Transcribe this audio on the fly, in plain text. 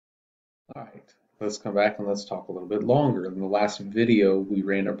All right, let's come back and let's talk a little bit longer. In the last video, we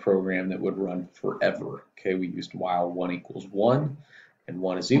ran a program that would run forever. Okay, we used while 1 equals 1 and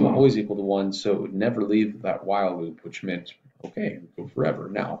 1 is always equal to 1, so it would never leave that while loop, which meant, okay, it would go forever.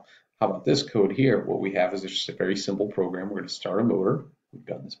 Now, how about this code here? What we have is just a very simple program. We're going to start a motor. We've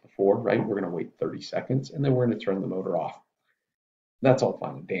done this before, right? We're going to wait 30 seconds, and then we're going to turn the motor off. That's all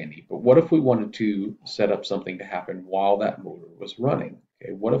fine and dandy. But what if we wanted to set up something to happen while that motor was running?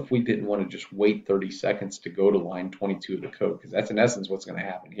 Okay, what if we didn't want to just wait 30 seconds to go to line 22 of the code? Because that's in essence what's going to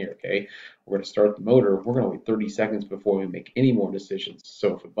happen here. Okay, we're going to start the motor. We're going to wait 30 seconds before we make any more decisions.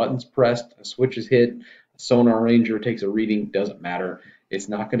 So if a button's pressed, a switch is hit, a sonar ranger takes a reading, doesn't matter. It's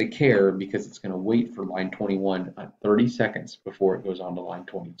not going to care because it's going to wait for line 21 on 30 seconds before it goes on to line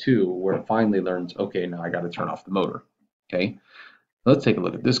 22, where it finally learns, okay, now I got to turn off the motor. Okay. Let's take a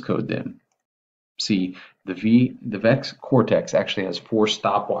look at this code then. See, the VEX Cortex actually has 4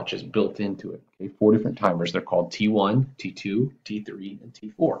 stopwatches built into it. Okay, 4 different timers. They're called T1, T2, T3, and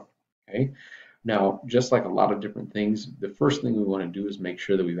T4. Okay. Now, just like a lot of different things, the first thing we want to do is make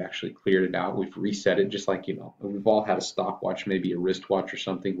sure that we've actually cleared it out. We've reset it, just like, we've all had a stopwatch, maybe a wristwatch or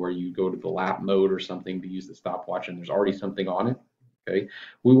something, where you go to the lap mode or something to use the stopwatch and there's already something on it. Okay,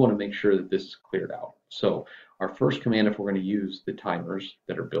 we want to make sure that this is cleared out. So our first command, if we're going to use the timers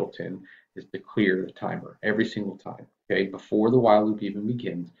that are built in, is to clear the timer every single time. Okay, before the while loop even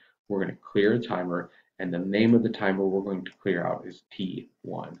begins, we're going to clear a timer, and the name of the timer we're going to clear out is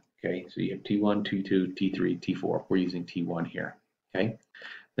T1. Okay, so you have T1, T2, T3, T4. We're using T1 here. Okay,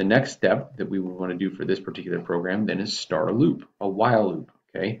 the next step that we would want to do for this particular program then is start a loop, a while loop.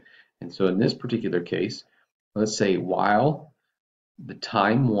 Okay, and so in this particular case, let's say while the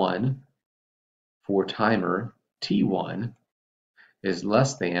time 1 for timer T1 is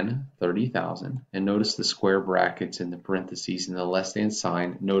less than 30,000, and notice the square brackets in the parentheses and the less than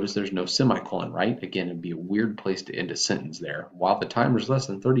sign. Notice there's no semicolon, right? Again, it'd be a weird place to end a sentence there. While the timer is less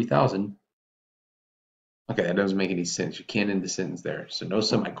than 30,000, okay, that doesn't make any sense. You can't end the sentence there, so no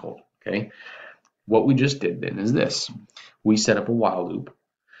semicolon, okay? What we just did then is this. We set up a while loop.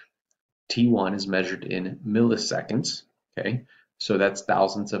 T1 is measured in milliseconds, okay? So that's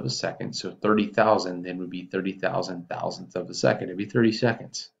thousandths of a second. So 30,000 then would be 30,000 thousandths of a second. It'd be 30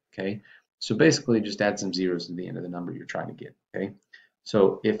 seconds, okay? So basically just add some zeros to the end of the number you're trying to get, okay?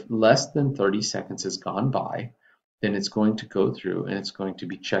 So if less than 30 seconds has gone by, then it's going to go through and it's going to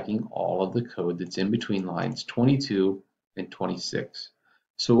be checking all of the code that's in between lines 22 and 26.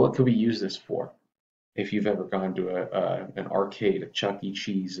 So what could we use this for? If you've ever gone to an arcade, a Chuck E.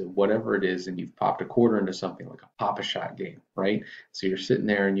 Cheese, whatever it is, and you've popped a quarter into something like a Pop-A-Shot game, right? So you're sitting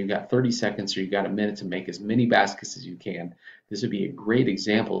there and you got 30 seconds or you got a minute to make as many baskets as you can. This would be a great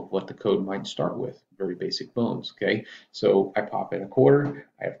example of what the code might start with, very basic bones, okay? So I pop in a quarter,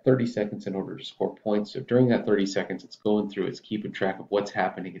 I have 30 seconds in order to score points. So during that 30 seconds, it's going through, it's keeping track of what's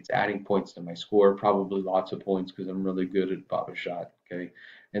happening, it's adding points to my score, probably lots of points because I'm really good at Pop-A-Shot, okay?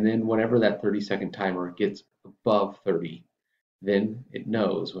 And then whenever that 30-second timer gets above 30, then it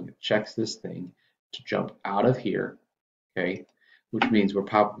knows when it checks this thing to jump out of here, okay? Which means we're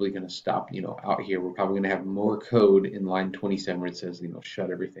probably going to stop, out here. We're probably going to have more code in line 27 where it says,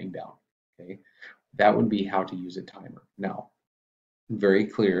 shut everything down, okay? That would be how to use a timer. Now, very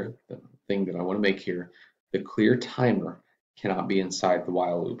clear, the thing that I want to make here, the clear timer cannot be inside the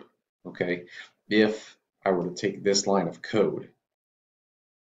while loop, okay? If I were to take this line of code,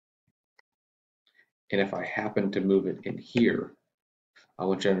 and if I happen to move it in here, I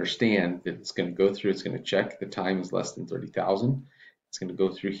want you to understand that it's going to go through, it's going to check the time is less than 30,000. It's going to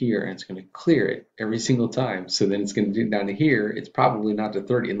go through here and it's going to clear it every single time. So then it's going to do down to here. It's probably not to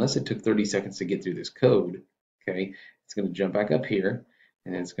 30 unless it took 30 seconds to get through this code. Okay, it's going to jump back up here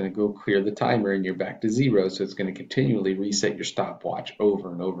and then it's going to go clear the timer and you're back to 0. So it's going to continually reset your stopwatch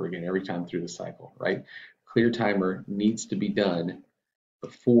over and over again every time through the cycle, right? Clear timer needs to be done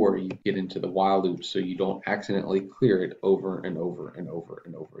before you get into the while loop so you don't accidentally clear it over and over and over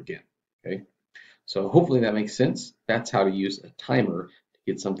and over again. Okay, so hopefully that makes sense. That's how to use a timer to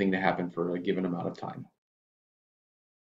get something to happen for a given amount of time.